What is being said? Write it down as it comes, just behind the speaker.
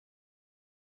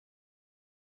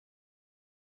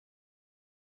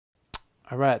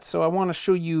All right, so I want to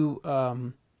show you a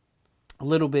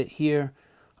little bit here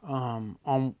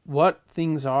on what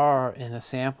things are in a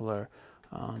sampler,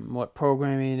 what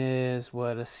programming is,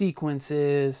 what a sequence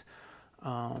is,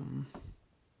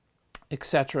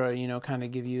 etc. You know, kind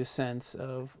of give you a sense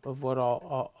of what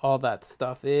all that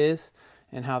stuff is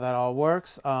and how that all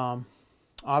works.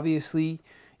 Obviously,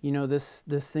 you know, this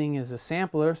thing is a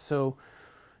sampler, so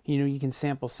you know, you can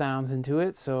sample sounds into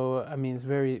it. So I mean, it's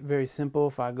very, very simple.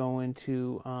 If I go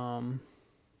into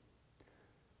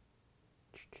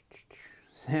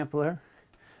sampler,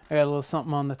 I got a little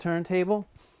something on the turntable.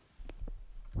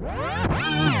 Lucky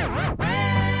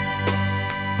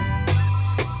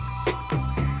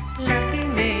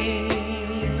me,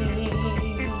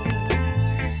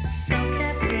 so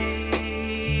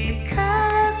carefree,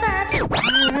 'cause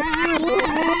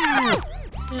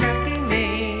lucky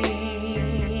me.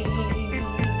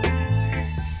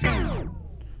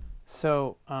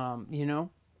 So you know,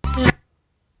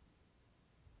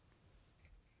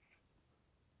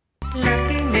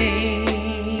 lucky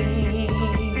me,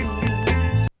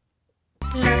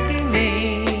 lucky me.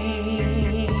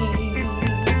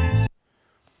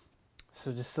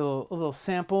 so just a little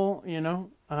sample, you know.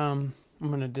 I'm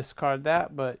going to discard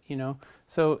that, but you know,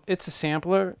 so it's a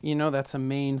sampler, you know, that's a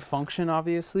main function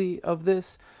obviously of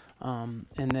this. And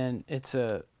then it's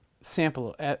a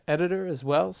sample editor as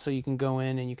well, so you can go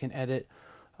in and you can edit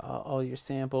all your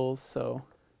samples. So,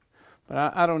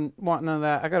 but I don't want none of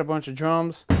that. I got a bunch of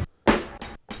drums,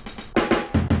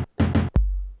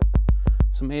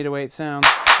 some 808 sounds,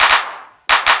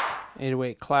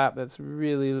 808 clap that's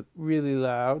really, really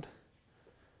loud.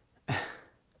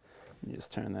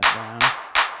 Just turn that down.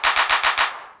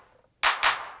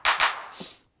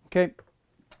 Okay,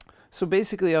 so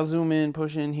basically I'll zoom in,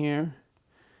 push in here,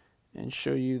 and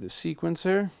show you the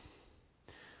sequencer.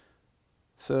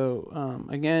 So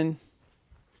again,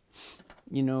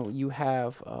 you know, you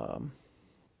have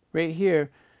right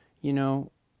here, you know,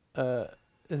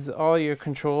 is all your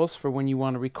controls for when you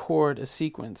want to record a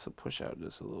sequence. So push out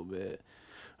just a little bit.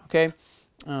 Okay,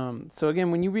 so again,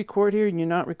 when you record here, you're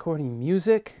not recording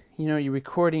music. You know, you're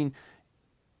recording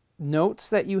notes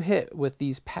that you hit with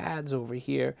these pads over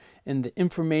here and the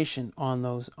information on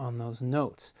those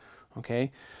notes.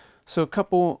 Okay, so a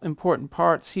couple important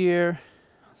parts here.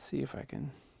 Let's see if I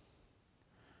can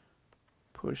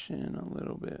push in a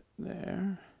little bit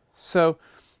there. So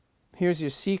here's your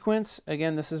sequence.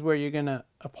 Again, this is where you're going to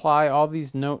apply all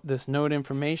these this note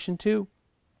information to.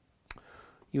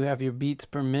 You have your beats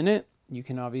per minute. You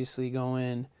can obviously go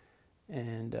in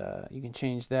and you can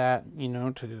change that, you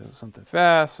know, to something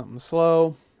fast, something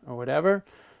slow, or whatever.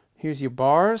 Here's your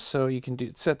bars, so you can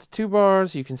set to 2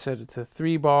 bars, you can set it to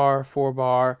 3 bar, 4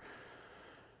 bar.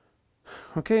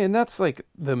 Okay, and that's like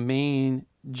the main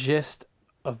gist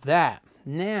of that.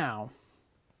 Now,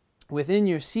 within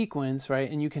your sequence,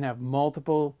 right, and you can have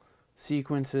multiple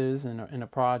sequences in a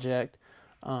project,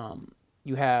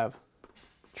 you have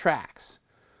tracks.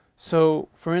 So,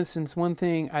 for instance, one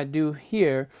thing I do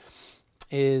here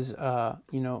is,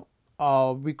 you know,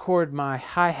 I'll record my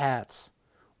hi-hats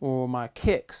or my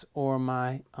kicks or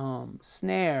my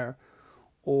snare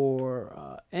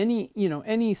or any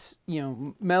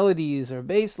melodies or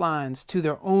bass lines to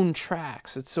their own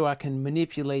tracks. It's so I can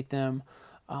manipulate them,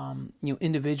 you know,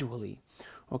 individually.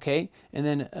 Okay, and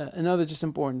then another just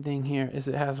important thing here is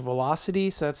it has velocity,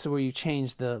 so that's where you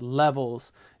change the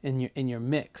levels in your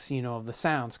mix, you know, of the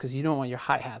sounds, because you don't want your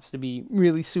hi-hats to be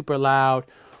really super loud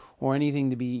or anything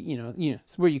to be, you know,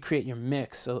 it's where you create your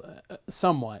mix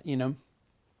somewhat, you know.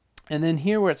 And then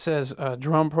here where it says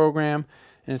drum program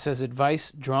and it says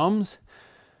advice drums,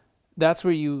 that's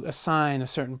where you assign a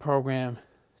certain program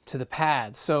to the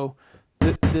pads. So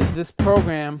this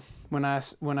program, when I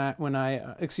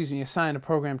assign a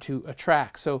program to a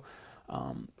track. So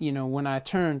you know, when I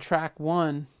turn track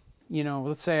 1, you know,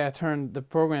 let's say I turn the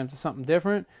program to something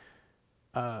different,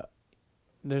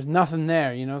 there's nothing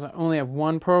there, you know, so I only have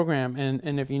one program,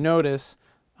 and if you notice,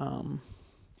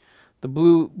 the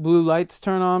blue lights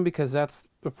turn on because that's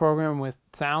the program with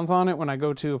sounds on it. When I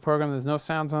go to a program there's no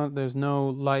sounds on it, there's no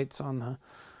lights on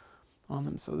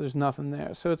them, so there's nothing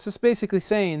there. So it's just basically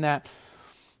saying that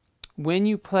when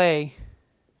you play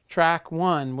track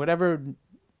 1, whatever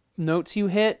notes you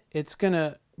hit, it's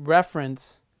gonna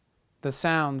reference the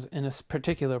sounds in a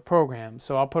particular program.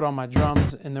 So I'll put all my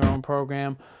drums in their own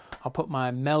program. I'll put my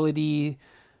melody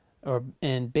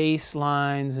and bass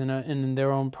lines in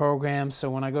their own program.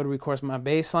 So when I go to record my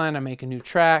bass line, I make a new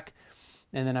track,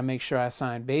 and then I make sure I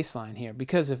assign bass line here.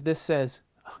 Because if this says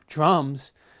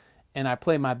drums and I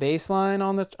play my bass line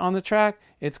on the track,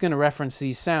 it's going to reference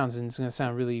these sounds, and it's going to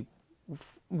sound really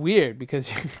weird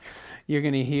because you're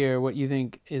going to hear what you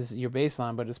think is your bass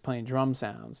line, but it's playing drum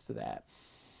sounds to that.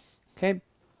 Okay.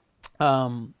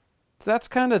 So that's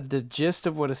kind of the gist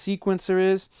of what a sequencer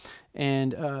is.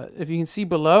 And if you can see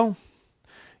below,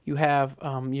 you have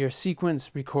your sequence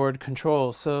record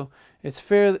controls. So it's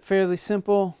fairly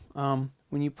simple.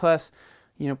 When you press,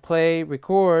 play,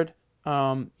 record,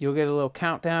 you'll get a little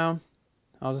countdown.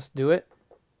 I'll just do it.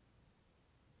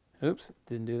 Oops,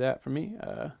 didn't do that for me.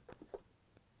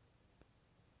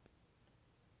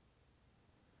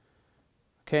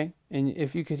 Okay, and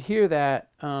if you could hear that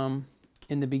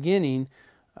in the beginning,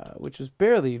 which was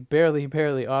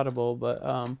barely audible,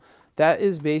 but that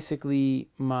is basically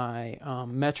my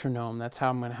metronome. That's how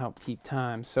I'm going to help keep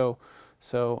time. So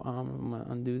I'm going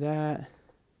to undo that,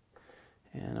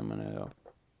 and I'm going to go.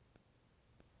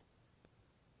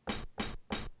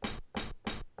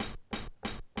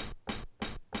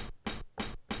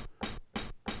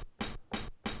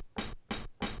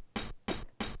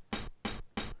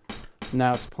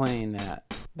 Now it's playing that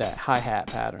hi-hat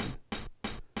pattern.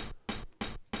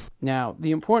 Now,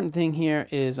 the important thing here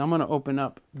is I'm going to open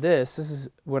up this. This is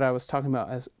what I was talking about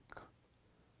as...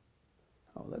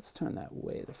 Oh, let's turn that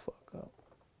way the fuck up.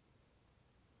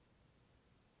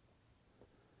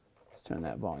 Let's turn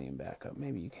that volume back up.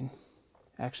 Maybe you can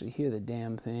actually hear the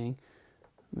damn thing.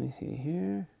 Let me see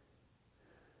here.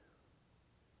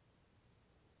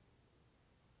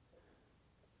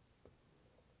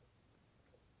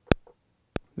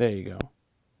 There you go.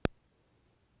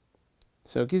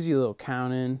 So it gives you a little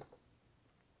counting.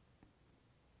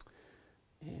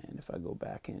 And if I go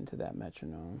back into that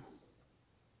metronome.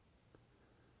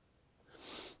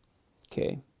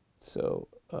 Okay, so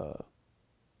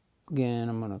again,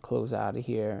 I'm going to close out of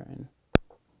here and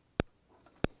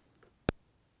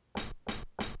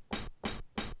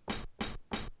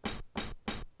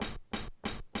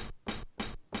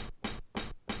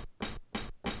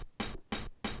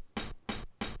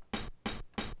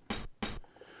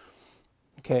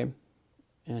okay,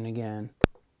 and again.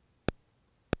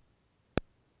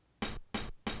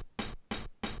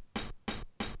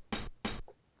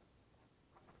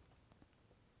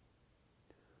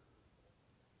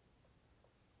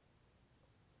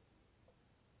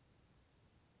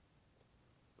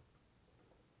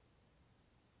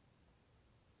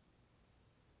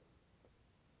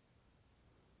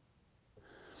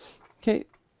 Okay,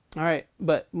 all right,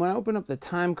 but when I open up the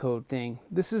time code thing,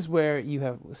 this is where you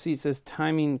have, see it says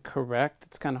timing correct.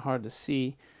 It's kind of hard to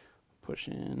see. Push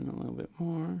in a little bit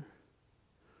more.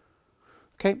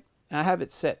 Okay, I have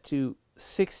it set to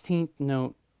 16th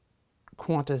note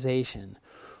quantization,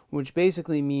 which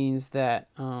basically means that,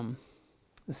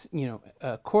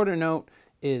 a quarter note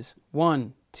is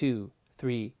 1, 2,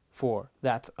 3, 4.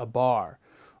 That's a bar,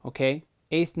 okay?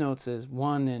 Eighth notes is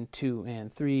 1 and 2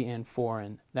 and 3 and 4,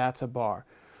 and that's a bar.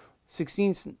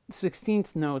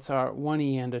 16th notes are 1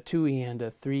 E and a 2 E and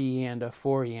a 3 E and a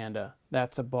 4 E and a.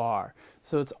 That's a bar.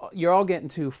 So you're all getting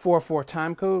to 4/4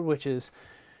 time code, which is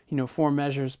 4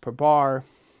 measures per bar,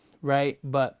 right?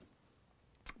 But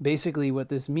basically what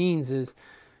this means is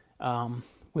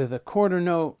with a quarter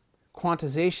note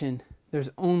quantization, there's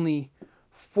only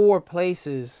 4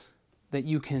 places that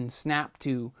you can snap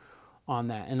to on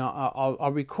that, and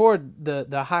I'll record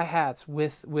the hi-hats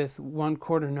with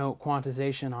 1/4 note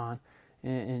quantization on,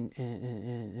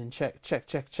 and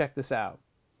check this out.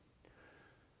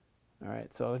 All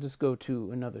right, so I'll just go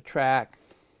to another track.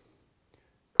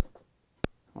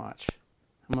 Watch,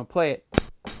 I'm gonna play it.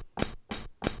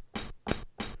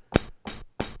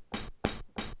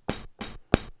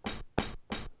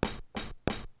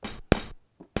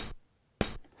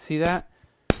 See that?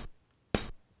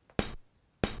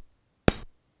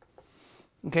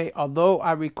 Okay, although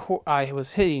I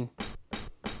was hitting,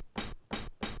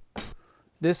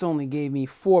 this only gave me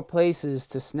 4 places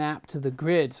to snap to the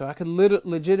grid. So I could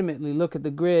legitimately look at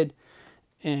the grid,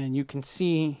 and you can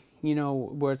see,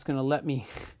 where it's going to let me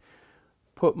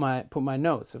put my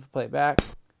notes. If I play it back,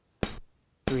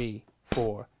 3,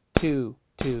 4, 2,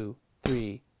 2,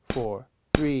 3, 4,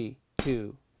 3,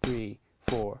 2, 3,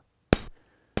 4.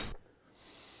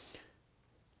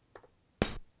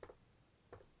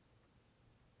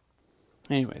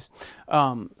 Anyways,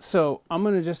 so I'm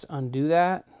going to just undo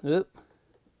that. Oop.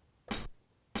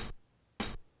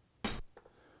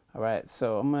 All right,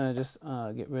 so I'm going to just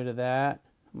get rid of that.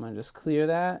 I'm going to just clear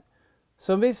that.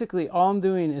 So basically, all I'm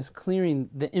doing is clearing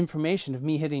the information of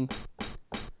me hitting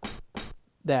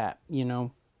that,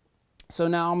 So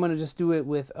now I'm going to just do it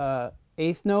with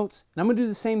eighth notes. And I'm going to do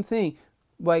the same thing.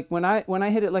 Like when I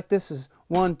hit it like this is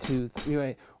 1, 2, 3,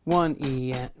 right? 1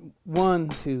 E, 1,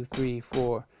 2, 3,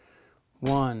 4.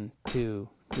 1, 2,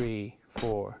 3,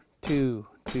 4, 2,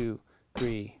 2,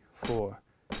 3, 4.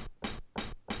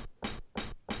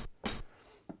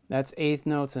 That's eighth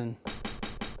notes, and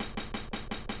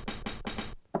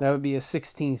that would be a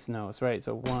 16th notes, right?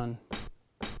 So 1.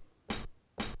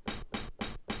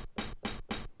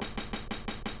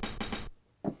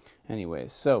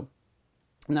 Anyways, so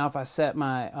now if I set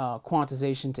my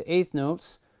quantization to eighth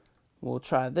notes, we'll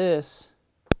try this.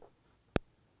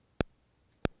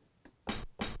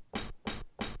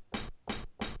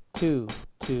 Two,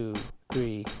 2,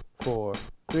 3, 4,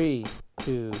 3,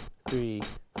 2, 3,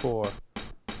 4.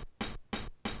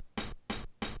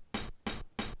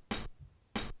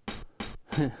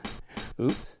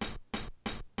 Oops.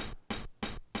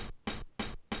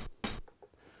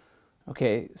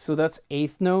 Okay, so that's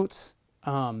eighth notes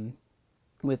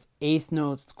with eighth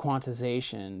notes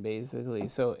quantization, basically.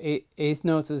 So eighth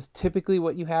notes is typically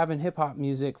what you have in hip hop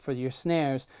music for your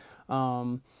snares,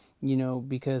 you know,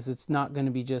 because it's not going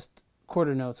to be just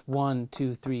quarter notes 1,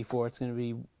 2, 3, 4. It's going to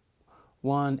be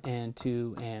 1 and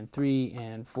 2 and 3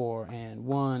 and 4 and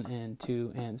 1 and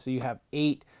 2, and so you have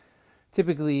 8.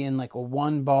 Typically in like a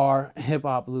 1-bar hip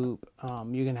hop loop,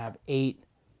 you're going to have 8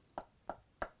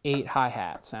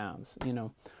 hi-hat sounds, you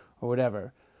know, or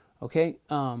whatever. Okay.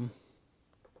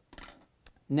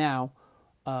 Now,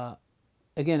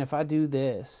 again, if I do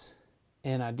this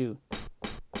and I do,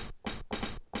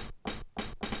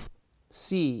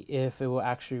 see if it will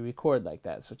actually record like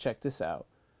that. So check this out.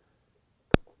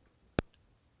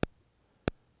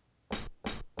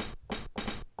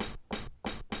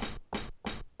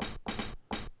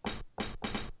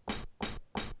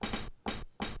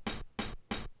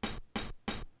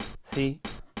 See,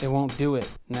 it won't do it.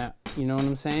 Now, you know what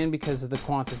I'm saying? Because of the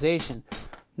quantization.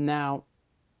 Now,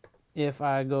 if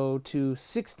I go to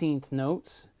 16th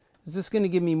notes, it's just going to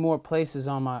give me more places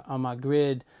on my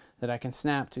grid that I can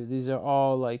snap to. These are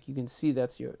all, like, you can see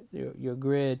that's your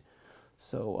grid.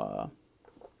 So,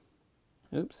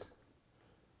 oops.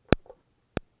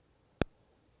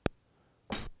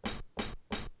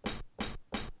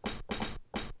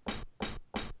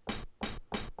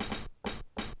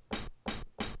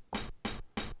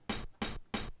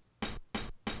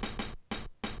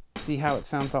 See how it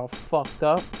sounds all fucked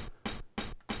up?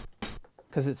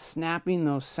 Because it's snapping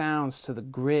those sounds to the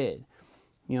grid.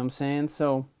 You know what I'm saying?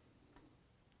 So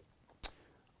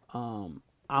I'm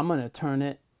going to turn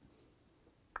it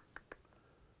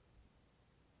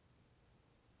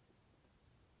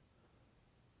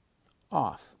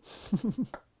off.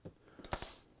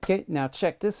 Okay, now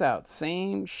check this out.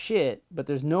 Same shit, but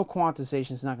there's no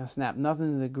quantization. It's not going to snap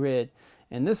nothing to the grid.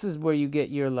 And this is where you get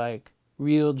your, like,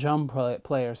 real drum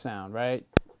player sound, right?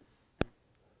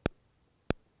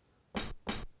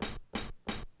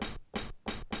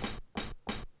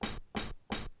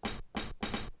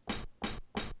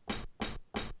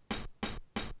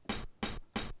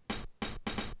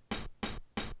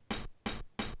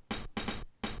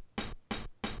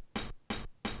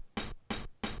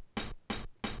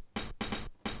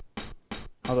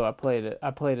 Although I played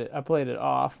it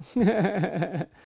off.